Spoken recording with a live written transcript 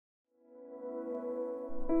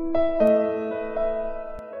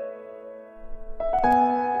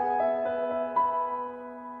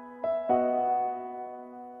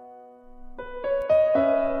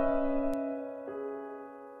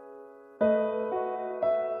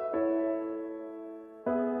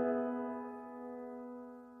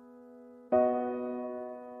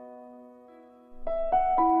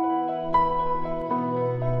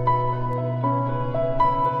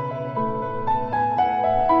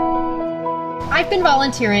I've been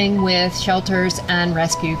volunteering with shelters and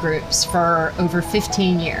rescue groups for over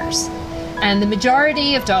 15 years. And the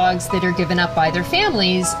majority of dogs that are given up by their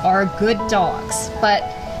families are good dogs, but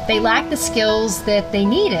they lack the skills that they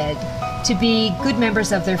needed to be good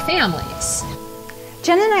members of their families.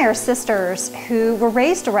 Jen and I are sisters who were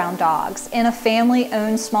raised around dogs in a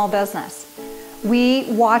family-owned small business.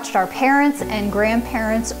 We watched our parents and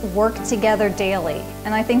grandparents work together daily,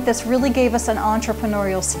 and I think this really gave us an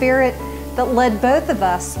entrepreneurial spirit that led both of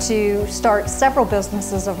us to start several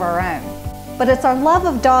businesses of our own. But it's our love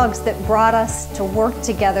of dogs that brought us to work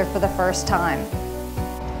together for the first time.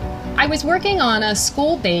 I was working on a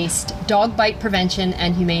school-based dog bite prevention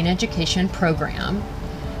and humane education program,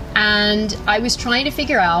 and I was trying to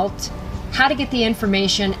figure out how to get the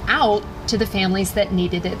information out to the families that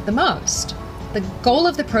needed it the most. The goal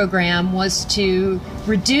of the program was to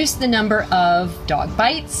reduce the number of dog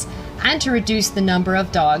bites and to reduce the number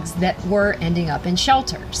of dogs that were ending up in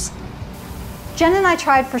shelters. Jen and I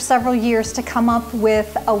tried for several years to come up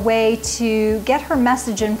with a way to get her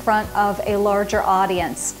message in front of a larger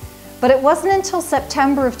audience. But it wasn't until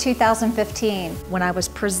September of 2015 when I was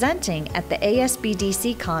presenting at the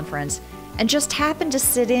ASBDC conference and just happened to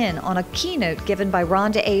sit in on a keynote given by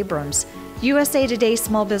Rhonda Abrams, USA Today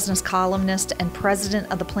small business columnist and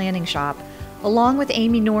president of the Planning Shop, along with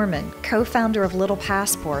Amy Norman, co-founder of Little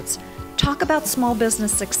Passports, talk about small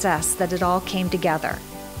business success, that it all came together.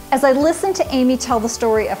 As I listened to Amy tell the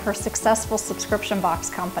story of her successful subscription box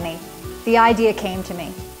company, the idea came to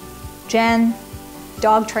me. Jen,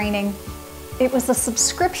 dog training, it was a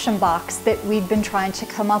subscription box that we'd been trying to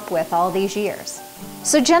come up with all these years.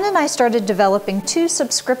 So Jen and I started developing 2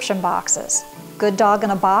 subscription boxes, Good Dog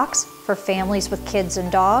in a Box for families with kids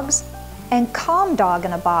and dogs, and Calm Dog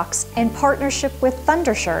in a Box in partnership with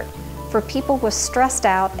Thundershirt for people with stressed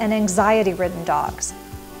out and anxiety-ridden dogs.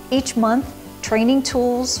 Each month, training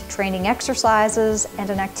tools, training exercises, and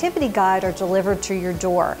an activity guide are delivered to your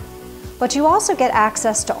door. But you also get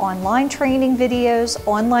access to online training videos,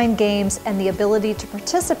 online games, and the ability to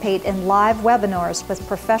participate in live webinars with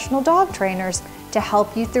professional dog trainers to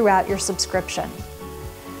help you throughout your subscription.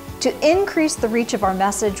 To increase the reach of our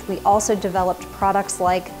message, we also developed products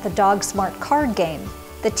like the Dog Smart card game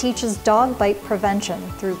that teaches dog bite prevention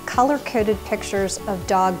through color-coded pictures of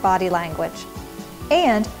dog body language,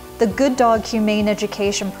 and the Good Dog Humane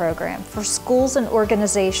Education Program for schools and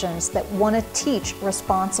organizations that want to teach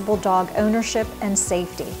responsible dog ownership and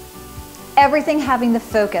safety. Everything having the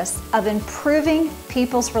focus of improving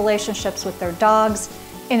people's relationships with their dogs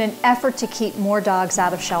in an effort to keep more dogs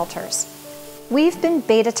out of shelters. We've been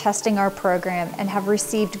beta testing our program and have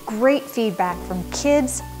received great feedback from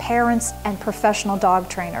kids, parents, and professional dog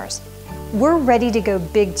trainers. We're ready to go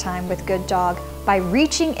big time with Good Dog by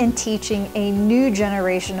reaching and teaching a new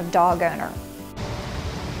generation of dog owner.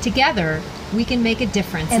 Together, we can make a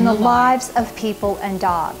difference in the lives of people and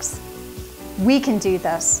dogs. We can do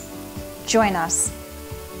this. Join us.